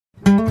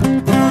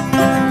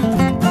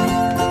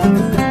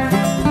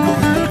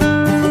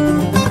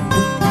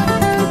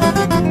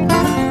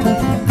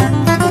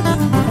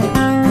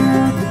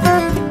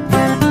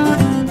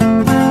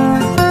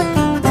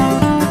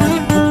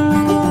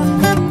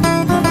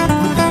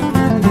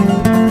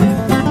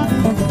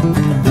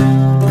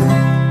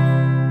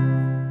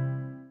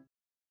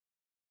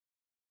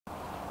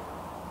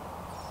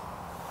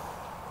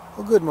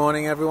Good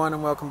morning everyone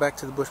and welcome back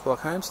to the Bushblock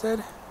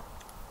Homestead.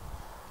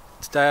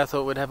 Today I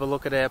thought we'd have a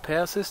look at our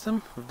power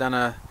system. We've done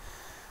a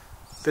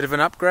bit of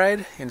an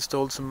upgrade,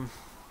 installed some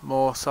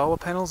more solar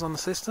panels on the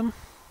system.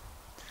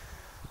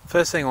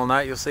 First thing I'll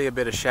note, you'll see a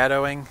bit of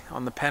shadowing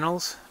on the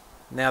panels.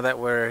 Now that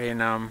we're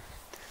in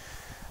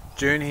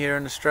June here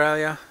in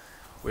Australia,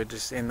 we're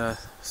just in the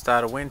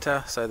start of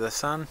winter, so the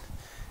sun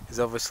is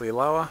obviously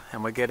lower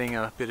and we're getting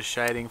a bit of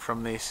shading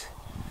from this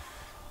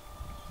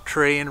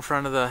tree in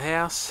front of the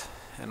house.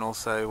 And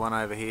also one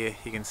over here,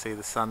 you can see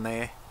the sun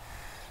there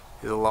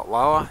is a lot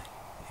lower.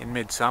 In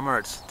midsummer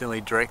it's nearly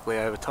directly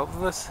over top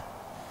of us.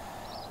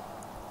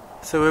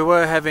 So we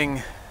weren't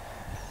having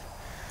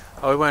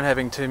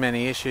too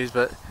many issues,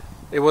 but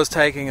it was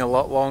taking a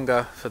lot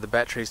longer for the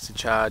batteries to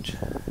charge,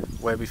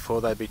 where before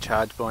they'd be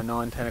charged by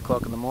 9-10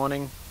 o'clock in the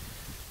morning.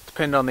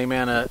 Depending on the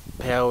amount of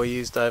power we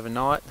used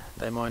overnight,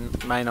 they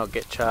may not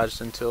get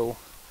charged until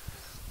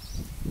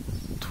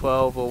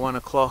 12 or 1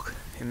 o'clock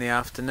in the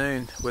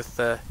afternoon with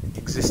the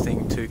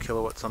existing 2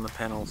 kilowatts on the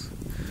panels,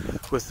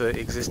 with the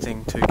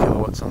existing 2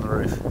 kilowatts on the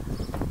roof.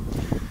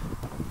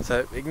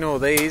 So ignore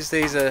these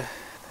are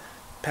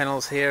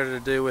panels here to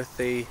do with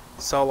the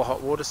solar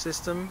hot water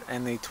system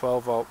and the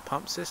 12 volt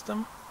pump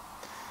system,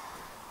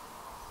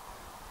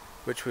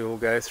 which we will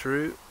go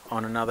through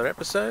on another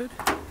episode.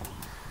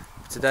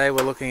 Today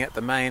we're looking at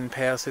the main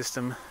power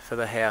system for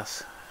the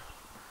house,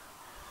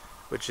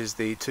 which is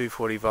the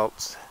 240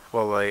 volts,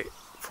 well, the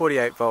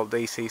 48 volt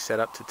DC set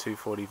up to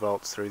 240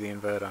 volts through the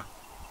inverter.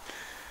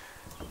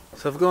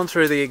 So I've gone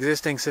through the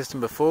existing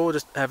system before. We'll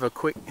just have a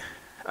quick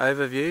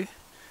overview.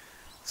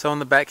 So on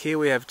the back here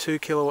we have 2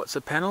 kilowatts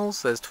of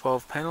panels. There's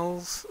 12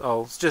 panels.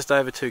 Oh, it's just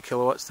over 2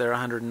 kilowatts. They're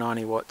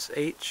 190 watts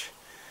each.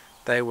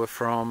 They were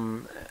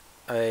from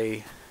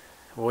we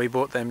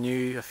bought them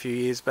new a few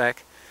years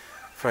back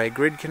for a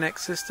grid connect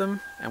system,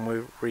 and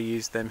we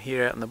reused them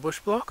here out in the bush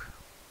block.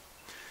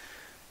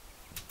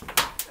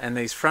 And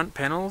these front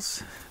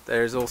panels,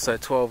 there's also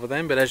 12 of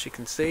them, but as you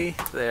can see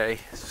they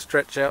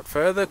stretch out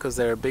further because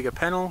they're a bigger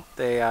panel.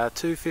 They are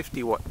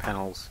 250 watt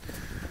panels,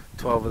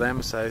 12 of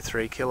them, so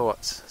 3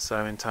 kilowatts.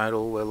 So in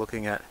total we're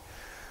looking at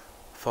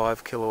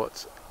 5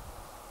 kilowatts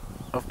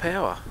of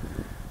power.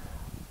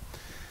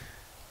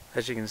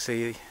 As you can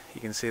see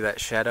that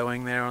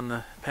shadowing there on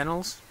the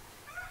panels.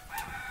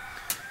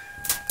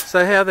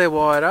 So how they're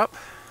wired up,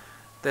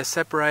 they're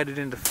separated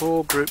into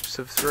 4 groups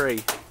of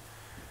 3,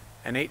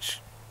 and each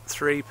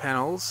 3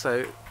 panels,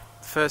 so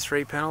the first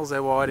 3 panels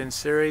they're wired in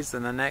series,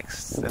 then the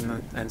next,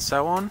 and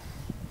so on,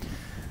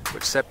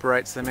 which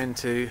separates them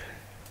into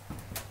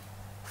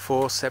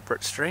 4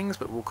 separate strings,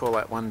 but we'll call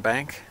that one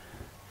bank.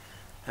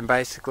 And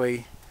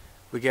basically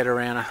we get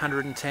around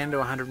 110 to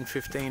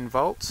 115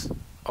 volts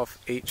off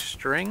each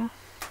string,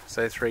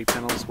 so 3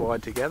 panels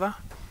wired together,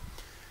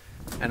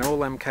 and all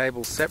them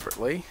cables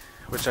separately,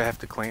 which I have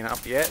to clean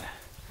up yet.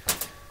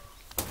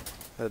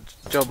 The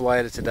job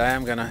later today,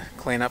 I'm going to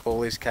clean up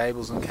all these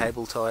cables and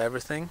cable tie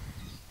everything.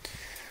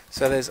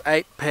 So there's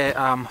 4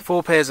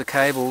 pairs of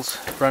cables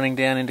running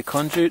down into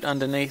conduit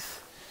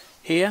underneath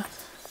here.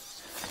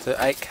 So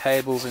 8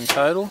 cables in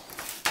total.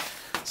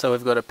 So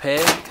we've got a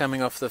pair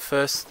coming off the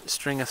first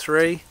string of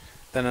 3,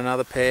 then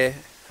another pair,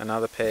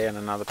 another pair, and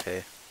another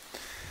pair.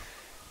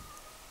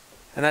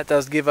 And that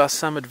does give us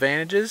some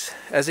advantages.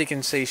 As you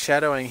can see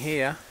shadowing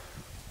here,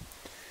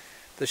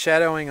 the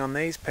shadowing on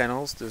these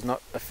panels does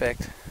not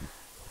affect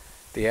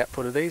the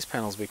output of these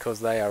panels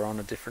because they are on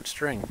a different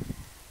string.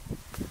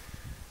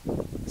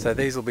 So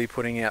these will be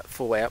putting out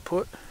full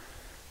output,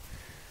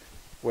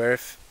 where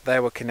if they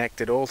were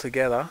connected all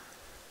together,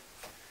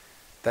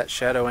 that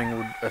shadowing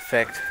would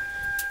affect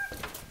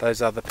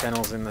those other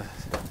panels in the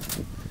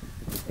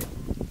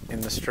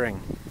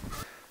string.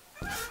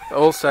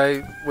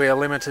 Also, we are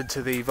limited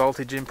to the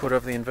voltage input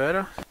of the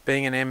inverter.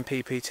 Being an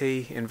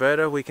MPPT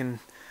inverter, we can,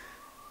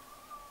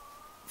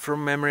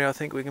 from memory, I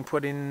think we can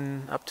put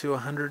in up to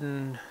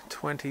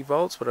 120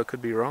 volts, but I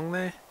could be wrong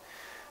there.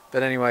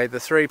 But anyway, the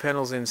 3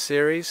 panels in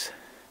series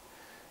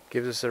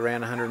gives us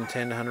around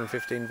 110 to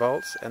 115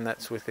 volts, and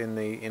that's within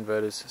the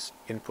inverter's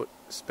input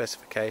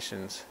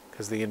specifications,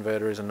 because the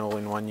inverter is an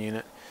all-in-one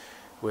unit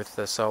with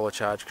the solar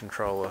charge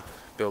controller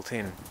built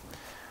in.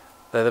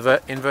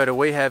 The inverter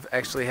we have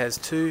actually has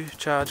 2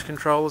 charge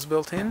controllers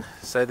built in,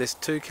 so this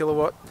 2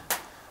 kilowatt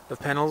of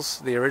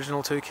panels, the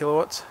original 2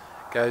 kilowatts,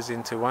 goes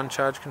into one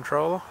charge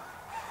controller,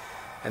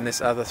 and this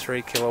other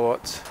 3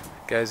 kilowatts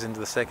goes into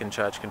the second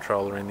charge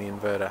controller in the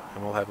inverter,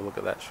 and we'll have a look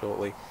at that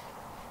shortly.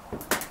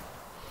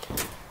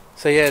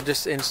 So yeah,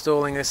 just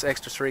installing this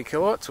extra 3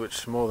 kilowatts,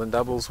 which more than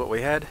doubles what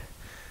we had,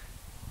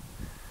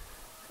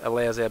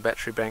 allows our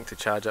battery bank to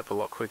charge up a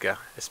lot quicker,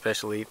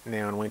 especially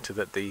now in winter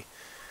that the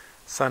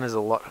sun is a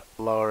lot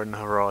lower in the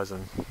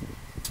horizon.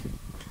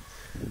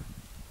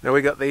 Now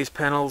we got these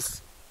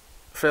panels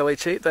fairly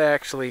cheap. They're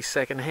actually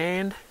second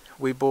hand.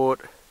 We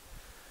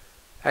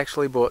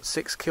actually bought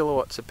 6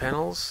 kilowatts of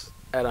panels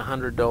at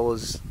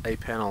 $100 a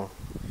panel.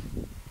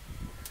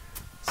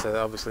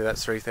 So obviously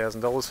that's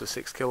 $3,000 for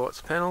 6 kilowatts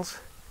of panels.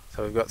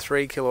 So we've got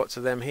 3 kilowatts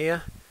of them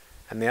here,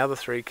 and the other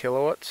 3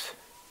 kilowatts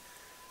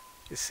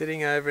is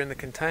sitting over in the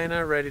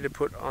container ready to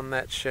put on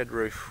that shed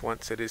roof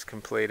once it is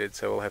completed.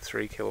 So we'll have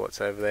 3 kilowatts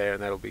over there,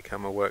 and that'll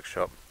become a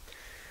workshop,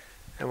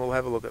 and we'll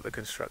have a look at the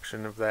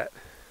construction of that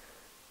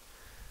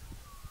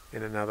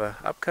in another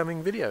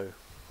upcoming video.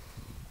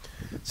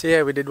 So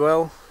yeah, we did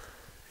well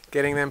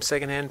getting them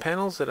second-hand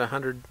panels at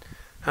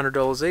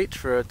 $100 each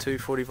for a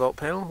 240 volt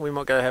panel. We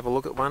might go have a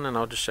look at one, and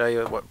I'll just show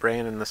you what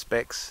brand and the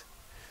specs.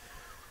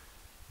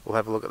 We'll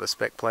have a look at the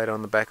spec plate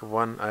on the back of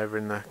one over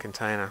in the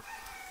container.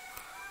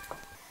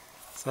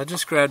 So I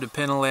just grabbed a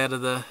panel out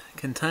of the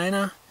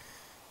container,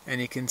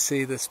 and you can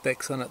see the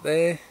specs on it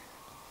there.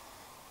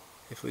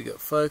 If we got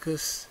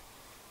focus,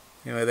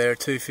 anyway, they're a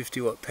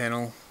 250 watt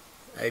panel,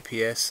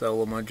 APS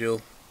solar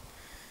module.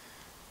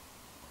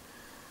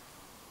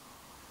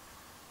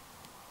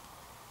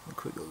 A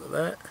quick look at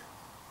that.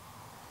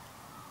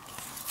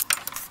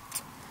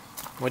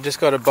 We just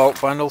got a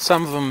bulk bundle.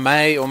 Some of them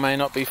may or may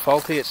not be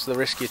faulty. It's the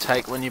risk you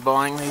take when you're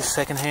buying these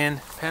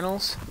second-hand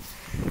panels.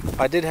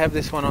 I did have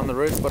this one on the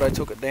roof, but I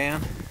took it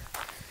down.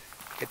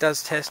 It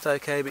does test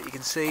okay, but you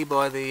can see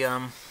by the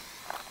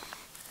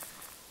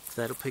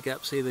that'll pick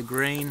up, see the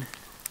green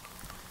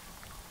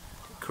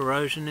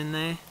corrosion in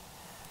there?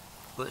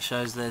 Well, it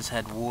shows there's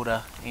had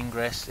water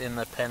ingress in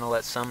the panel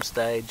at some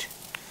stage.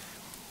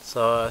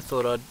 So I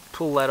thought I'd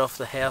pull that off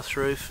the house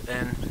roof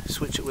and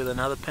switch it with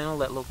another panel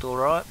that looked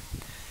alright,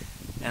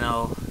 and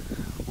I'll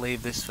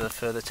leave this for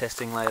further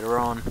testing later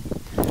on.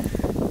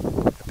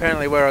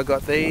 Apparently where I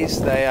got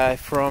these, they are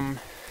from,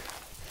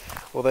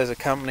 well, there's a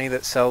company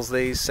that sells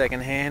these second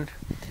hand,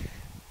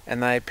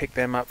 and they pick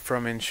them up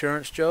from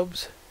insurance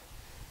jobs,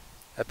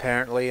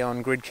 apparently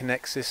on Grid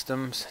Connect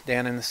systems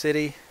down in the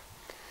city.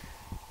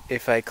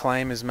 If a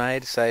claim is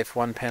made, say if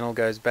one panel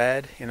goes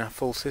bad in a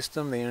full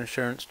system, the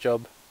insurance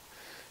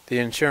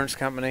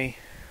company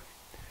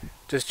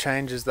just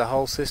changes the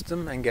whole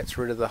system and gets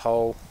rid of the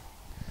whole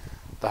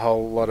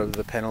lot of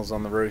the panels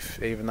on the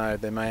roof, even though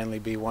there may only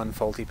be one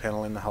faulty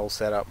panel in the whole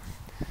setup.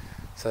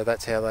 So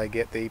that's how they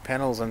get the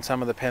panels, and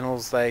some of the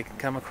panels they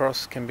come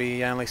across can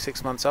be only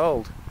 6 months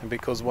old, and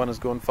because one has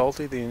gone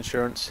faulty, the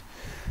insurance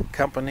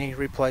company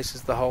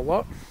replaces the whole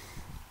lot,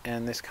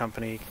 and this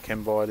company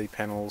can buy the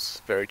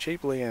panels very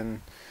cheaply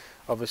and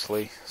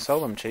obviously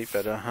sell them cheap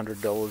at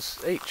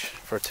 $100 each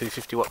for a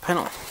 250 watt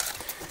panel.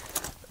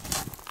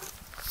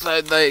 So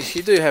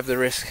you do have the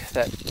risk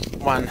that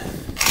one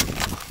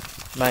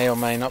may or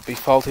may not be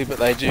faulty, but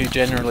they do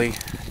generally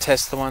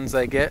test the ones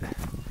they get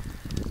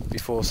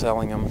before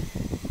selling them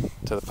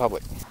to the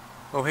public.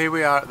 Well, here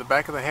we are at the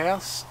back of the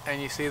house,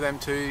 and you see them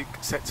two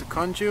sets of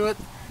conduit.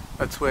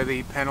 That's where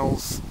the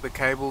panels, the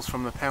cables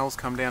from the panels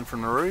come down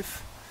from the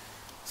roof.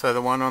 So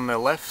the one on the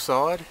left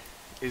side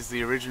is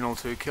the original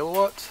 2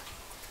 kilowatts,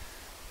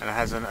 and it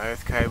has an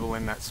earth cable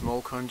in that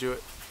small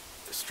conduit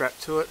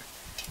strapped to it,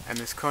 and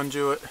this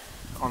conduit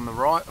on the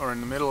right, or in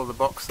the middle of the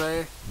box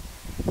there,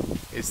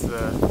 is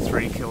the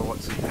 3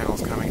 kilowatts of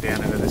panels coming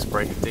down into this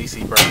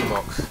DC breaker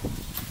box.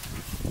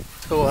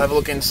 So we'll have a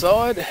look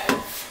inside.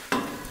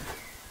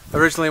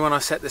 Originally when I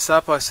set this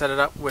up, I set it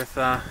up with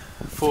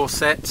 4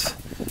 sets.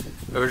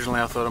 Originally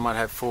I thought I might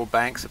have 4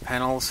 banks of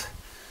panels,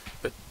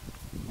 but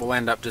we'll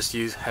end up just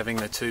having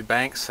the 2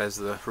 banks, as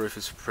the roof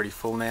is pretty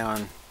full now,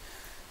 and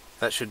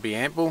that should be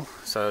ample.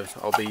 So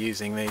I'll be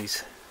using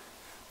these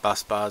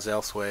bus bars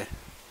elsewhere.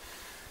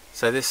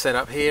 So this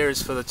setup here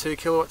is for the 2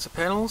 kilowatts of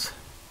panels,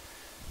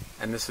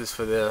 and this is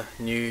for the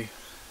new,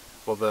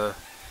 well, the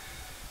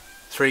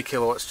 3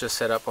 kilowatts just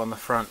set up on the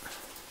front.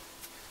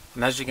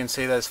 And as you can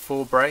see, there's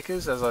 4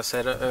 breakers, as I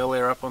said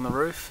earlier, up on the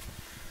roof.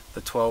 The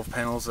 12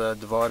 panels are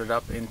divided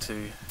up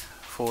into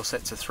 4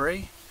 sets of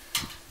 3.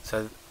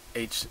 So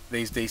these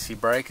DC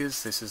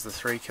breakers, this is the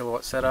 3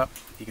 kilowatt setup.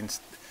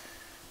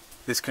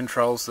 This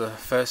controls the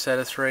first set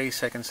of 3,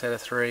 second set of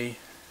 3,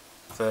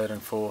 third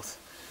and fourth.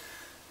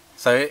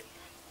 So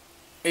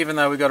even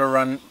though we've got to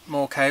run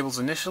more cables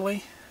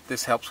initially,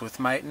 this helps with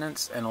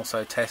maintenance and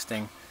also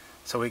testing.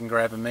 So we can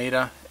grab a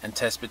meter and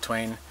test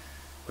between,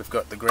 we've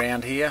got the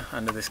ground here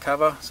under this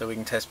cover, so we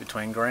can test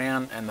between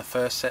ground and the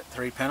first set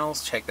 3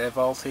 panels, check their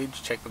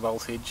voltage, check the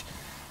voltage,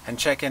 and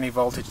check any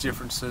voltage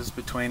differences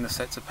between the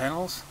sets of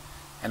panels.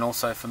 And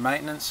also for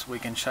maintenance, we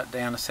can shut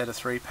down a set of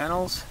 3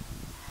 panels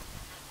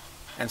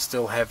and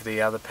still have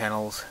the other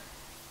panels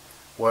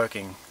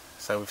working.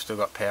 So we've still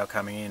got power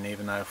coming in,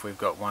 even though if we've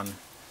got one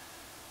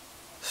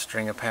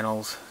string of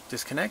panels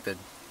disconnected.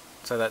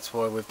 So that's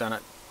why we've done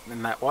it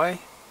in that way.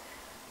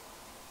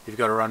 You've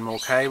got to run more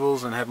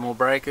cables and have more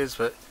breakers,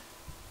 but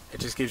it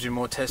just gives you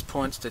more test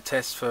points to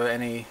test for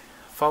any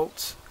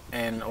faults,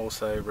 and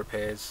also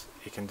repairs.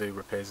 You can do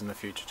repairs in the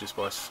future just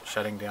by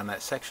shutting down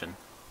that section.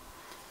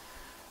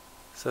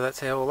 So that's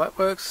how all that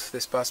works.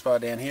 This bus bar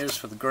down here is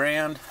for the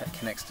ground, that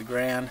connects to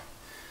ground,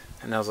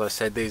 and as I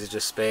said, these are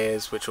just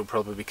spares which will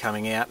probably be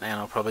coming out, and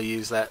I'll probably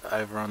use that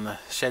over on the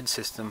shed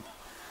system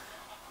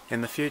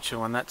in the future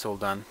when that's all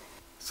done.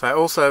 So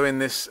also in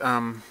this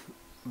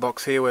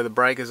box here where the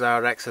breakers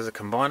are, it acts as a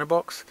combiner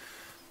box.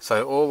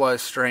 So all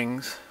those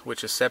strings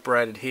which are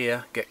separated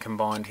here get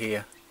combined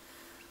here,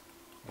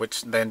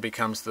 which then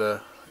becomes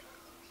the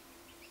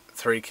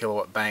 3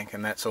 kilowatt bank,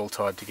 and that's all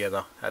tied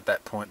together at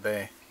that point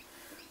there.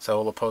 So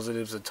all the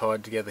positives are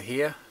tied together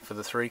here for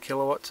the 3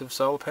 kilowatts of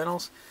solar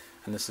panels,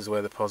 and this is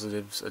where the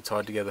positives are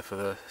tied together for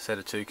the set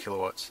of 2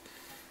 kilowatts,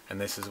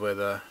 and this is where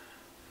the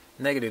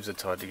negatives are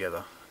tied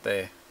together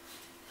there.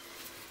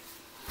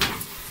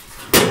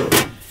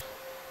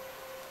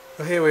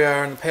 Well, here we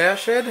are in the power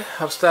shed.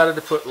 I've started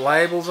to put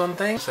labels on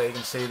things so you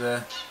can see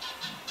the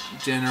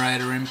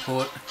generator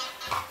input.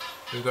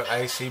 We've got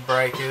AC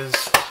breakers,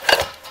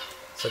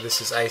 so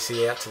this is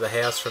AC out to the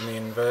house from the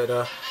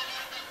inverter.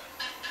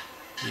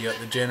 You got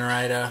the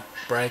generator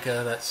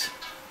breaker, that's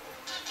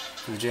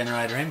the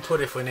generator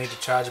input if we need to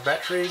charge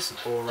batteries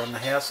or run the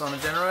house on a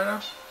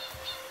generator.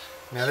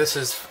 Now this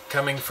is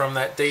coming from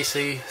that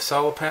DC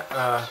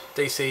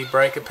DC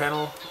breaker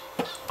panel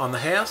on the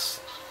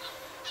house,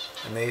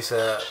 and these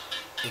are,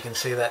 you can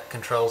see that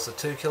controls the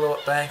 2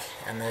 kilowatt bank,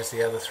 and there's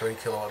the other 3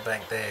 kilowatt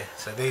bank there.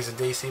 So these are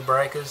DC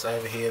breakers.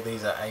 Over here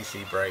these are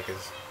AC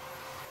breakers.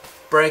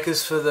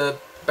 Breakers for the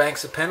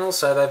banks of panels,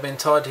 so they've been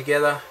tied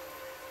together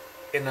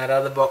in that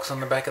other box on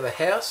the back of the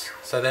house.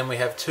 So then we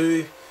have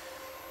two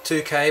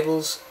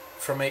cables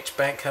from each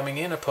bank coming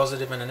in, a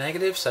positive and a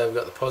negative. So we've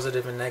got the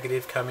positive and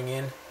negative coming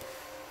in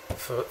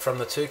from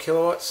the 2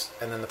 kilowatts,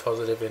 and then the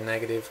positive and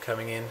negative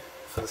coming in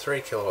for the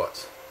 3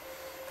 kilowatts.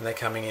 And they're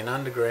coming in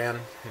underground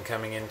and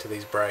coming into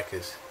these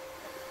breakers.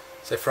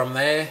 So from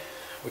there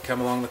we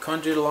come along the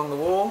conduit along the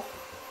wall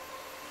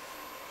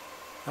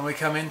and we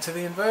come into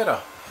the inverter.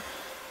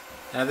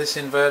 Now this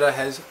inverter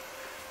has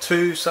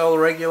 2 solar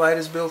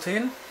regulators built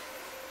in.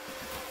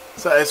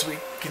 So as we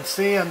can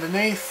see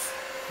underneath,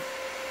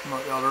 you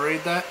might be able to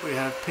read that, we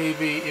have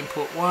PV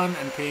input 1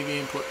 and PV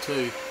input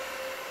 2.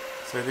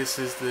 So this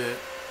is the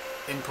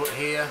input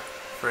here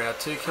for our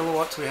 2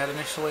 kilowatts we had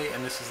initially,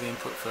 and this is the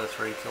input for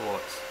 3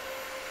 kilowatts.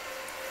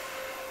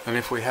 And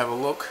if we have a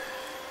look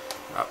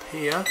up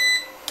here,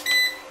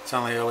 it's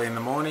only early in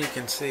the morning, you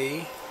can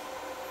see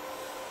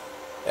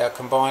our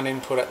combined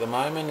input at the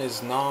moment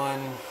is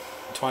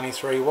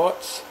 923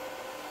 watts.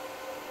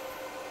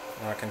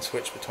 And I can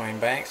switch between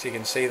banks. You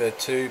can see the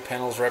 2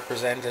 panels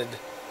represented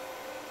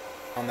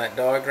on that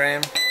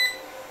diagram.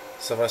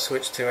 So if I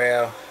switch to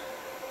our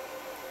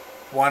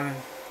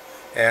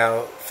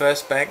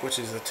first bank, which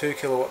is the 2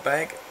 kilowatt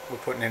bank, we're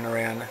putting in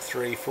around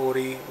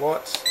 340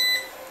 watts.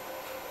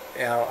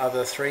 Our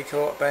other 3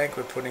 kilowatt bank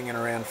we're putting in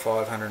around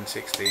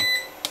 560,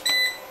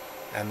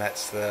 and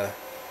that's the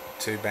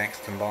 2 banks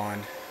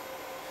combined.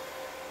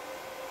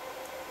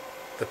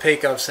 The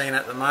peak I've seen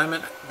at the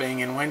moment, being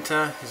in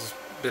winter, has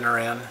been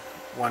around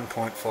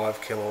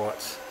 1.5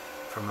 kilowatts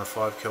from the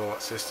 5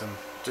 kilowatt system,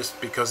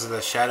 just because of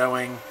the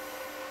shadowing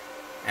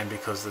and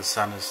because the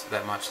sun is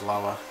that much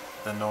lower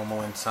than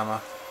normal in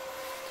summer.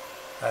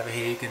 Over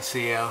here you can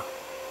see our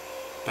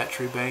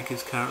battery bank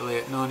is currently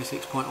at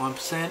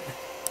 96.1%,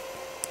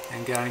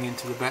 and going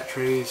into the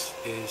batteries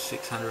is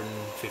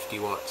 650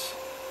 watts.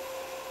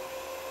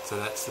 So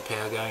that's the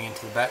power going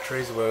into the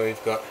batteries, where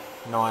we've got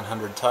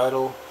 900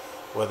 total,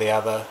 where the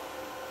other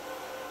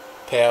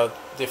power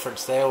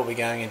difference there will be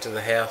going into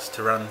the house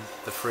to run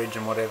the fridge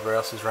and whatever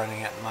else is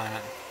running at the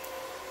moment.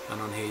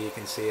 And on here you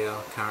can see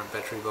our current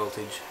battery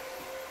voltage.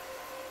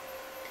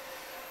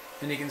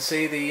 And you can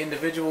see the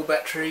individual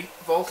battery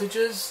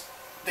voltages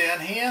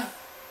down here.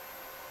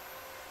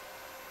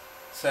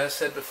 So as I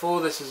said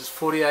before, this is a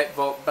 48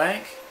 volt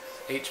bank.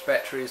 Each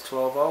battery is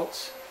 12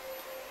 volts,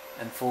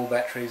 and 4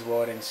 batteries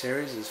wired in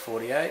series is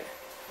 48,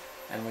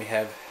 and we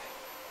have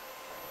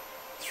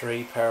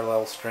 3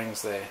 parallel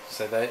strings there.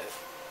 So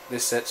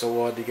this set's all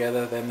wired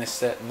together, then this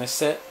set and this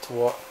set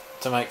to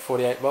make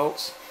 48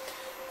 volts,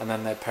 and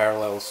then they're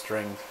parallel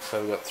strings.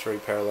 So we've got 3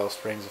 parallel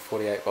strings of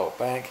 48 volt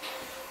bank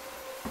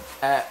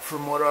at,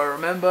 from what I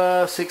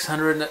remember,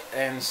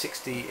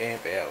 660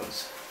 amp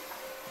hours.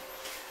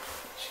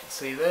 As you can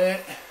see there,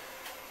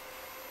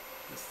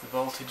 that's the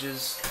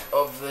voltages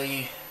of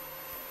the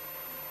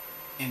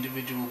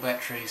individual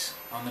batteries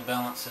on the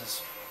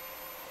balancers.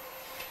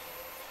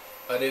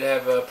 I did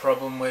have a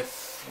problem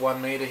with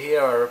 1 meter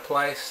here. I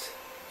replaced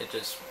it,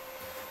 just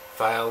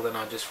failed, and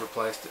I just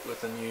replaced it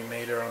with a new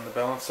meter on the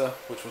balancer,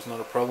 which was not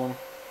a problem.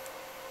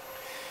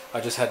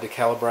 I just had to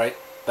calibrate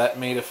that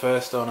meter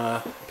first on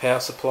a power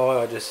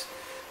supply. I just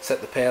set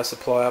the power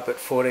supply up at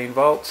 14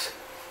 volts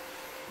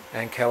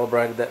and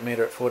calibrated that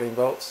meter at 14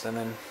 volts, and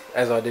then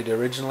as I did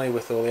originally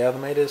with all the other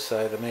meters,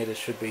 so the meters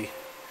should be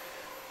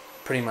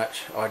pretty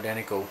much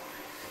identical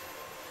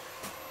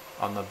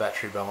on the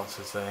battery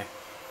balancers there.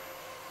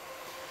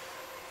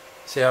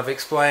 See, I've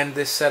explained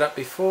this setup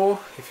before.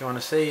 If you want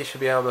to see, you should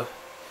be able to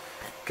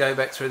go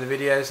back through the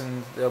videos,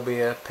 and there'll be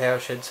a power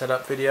shed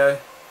setup video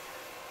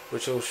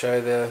which will show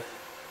the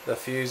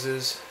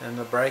fuses and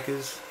the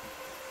breakers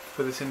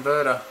for this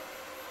inverter.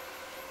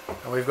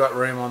 And we've got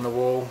room on the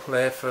wall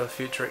there for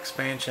future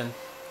expansion.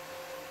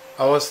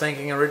 I was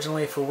thinking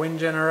originally for wind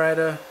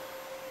generator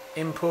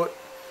input,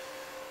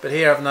 but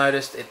here I've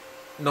noticed it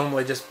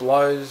normally just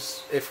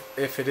blows.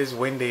 If it is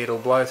windy, it'll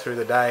blow through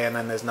the day and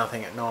then there's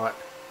nothing at night.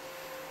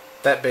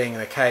 that being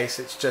the case,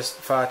 it's just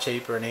far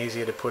cheaper and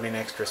easier to put in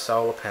extra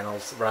solar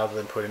panels rather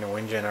than put in a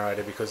wind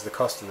generator, because the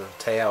cost of the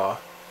tower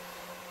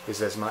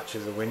is as much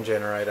as a wind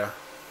generator.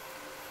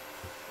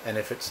 And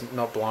if it's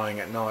not blowing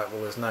at night,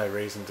 well, there's no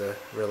reason to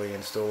really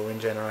install a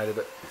wind generator,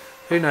 but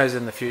who knows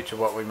in the future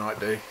what we might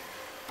do.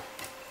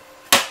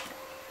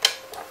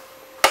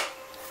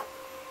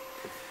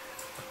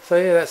 So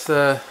yeah, that's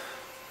the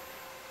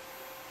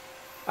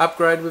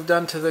upgrade we've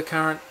done to the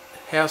current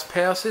house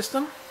power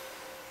system.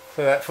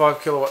 So that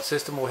 5 kilowatt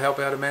system will help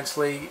out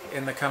immensely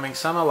in the coming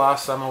summer.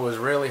 Last summer was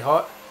really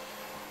hot,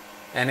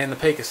 and in the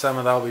peak of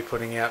summer they'll be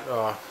putting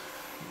out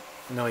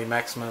nearly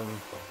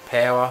maximum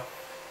power,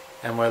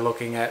 and we're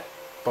looking at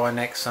by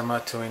next summer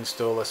to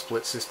install a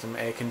split system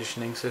air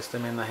conditioning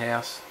system in the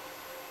house.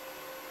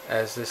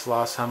 As this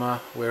last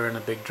summer we were in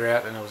a big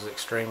drought and it was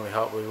extremely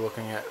hot. We were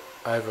looking at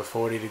over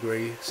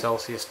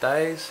 40°C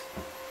days.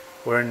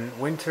 We're in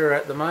winter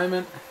at the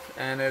moment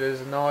and it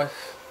is nice.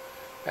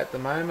 At the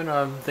moment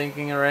I'm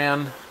thinking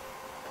around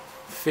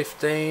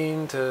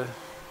 15 to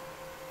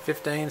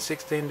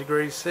 16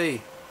 degrees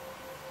C.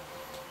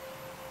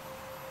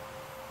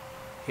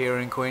 Here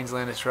in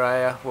Queensland,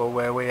 Australia, well,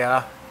 where we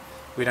are,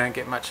 we don't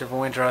get much of a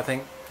winter. I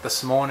think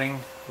this morning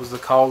was the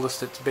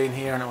coldest it's been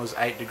here and it was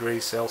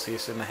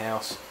 8°C in the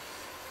house,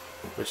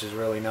 which is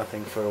really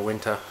nothing for a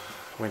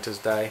winter's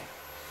day.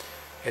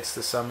 It's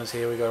the summers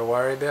here we got to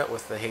worry about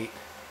with the heat.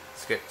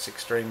 It gets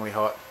extremely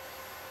hot,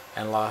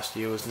 and last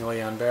year was nearly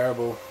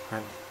unbearable.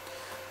 And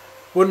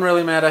wouldn't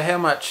really matter how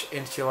much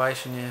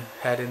insulation you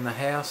had in the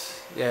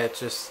house. Yeah, it's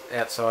just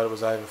outside it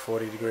was over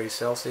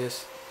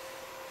 40°C,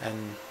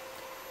 and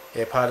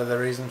yeah, part of the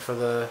reason for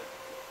the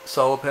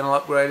solar panel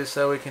upgrade is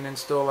so we can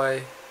install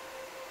a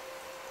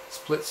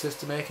split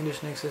system air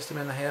conditioning system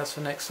in the house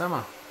for next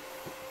summer.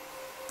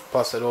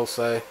 Plus it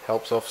also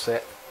helps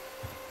offset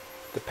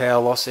the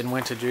power loss in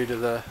winter due to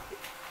the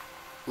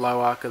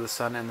low arc of the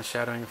sun and the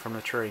shadowing from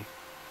the tree.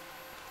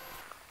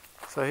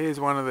 So here's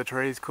one of the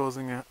trees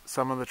causing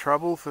some of the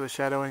trouble for the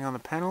shadowing on the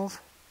panels.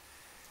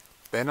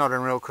 They're not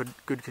in real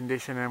good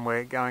condition, and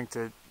we're going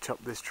to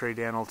chop this tree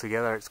down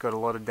altogether. It's got a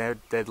lot of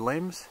dead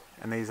limbs,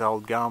 and these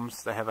old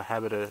gums, they have a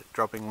habit of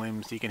dropping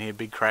limbs. You can hear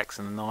big cracks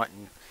in the night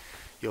and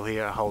you'll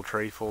hear a whole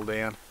tree fall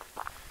down.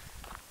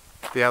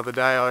 The other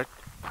day I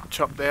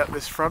chopped out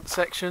this front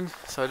section,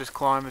 so I just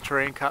climbed the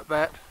tree and cut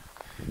that.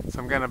 So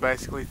I'm going to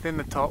basically thin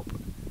the top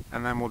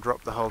and then we'll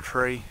drop the whole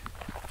tree.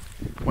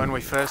 When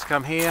we first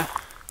come here,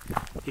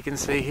 you can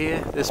see here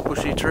this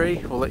bushy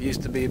tree, well, it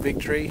used to be a big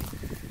tree.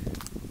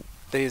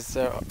 It's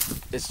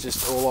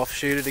just all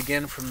offshooted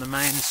again from the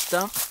main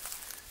stump,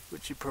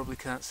 which you probably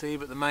can't see,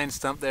 but the main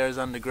stump there is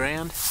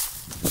underground,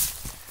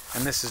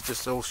 and this is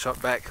just all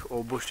shot back,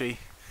 all bushy,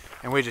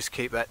 and we just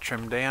keep that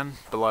trimmed down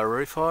below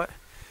roof height.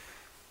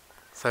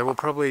 So we'll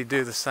probably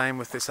do the same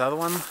with this other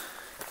one,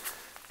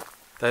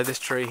 though this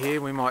tree here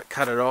we might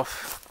cut it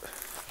off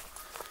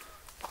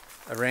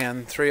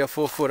around 3 or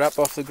 4 foot up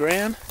off the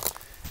ground,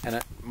 and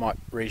it might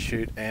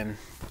reshoot and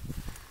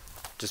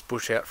just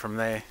bush out from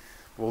there.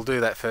 We'll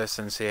do that first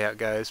and see how it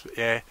goes. But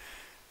yeah,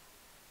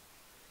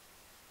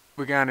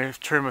 we're going to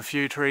trim a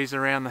few trees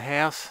around the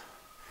house.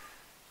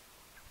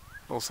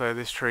 Also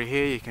this tree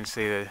here, you can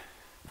see the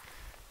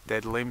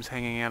dead limbs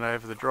hanging out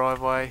over the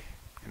driveway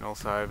and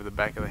also over the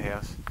back of the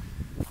house.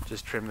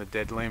 Just trim the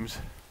dead limbs.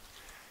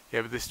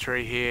 Yeah, but this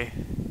tree here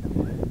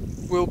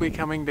will be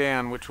coming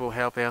down, which will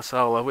help our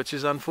solar, which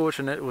is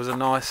unfortunate. It was a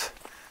nice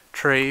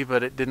tree,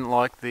 but it didn't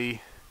like the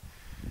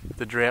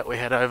drought we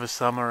had over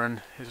summer,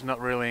 and is not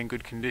really in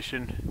good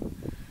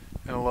condition.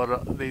 And a lot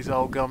of these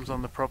old gums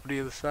on the property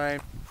are the same.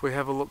 If we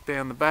have a look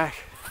down the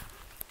back,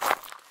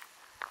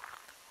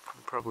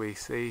 you'll probably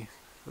see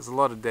there's a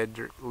lot of dead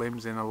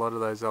limbs in a lot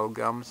of those old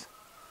gums.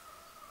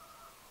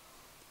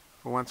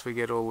 But once we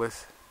get all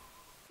this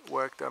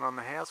work done on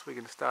the house, we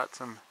can start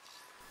some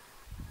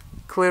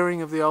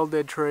clearing of the old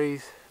dead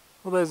trees.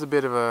 Well, there's a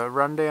bit of a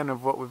rundown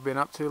of what we've been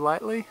up to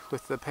lately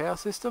with the power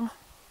system.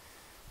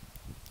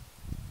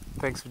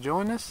 Thanks for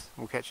joining us.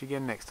 We'll catch you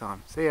again next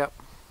time. See ya.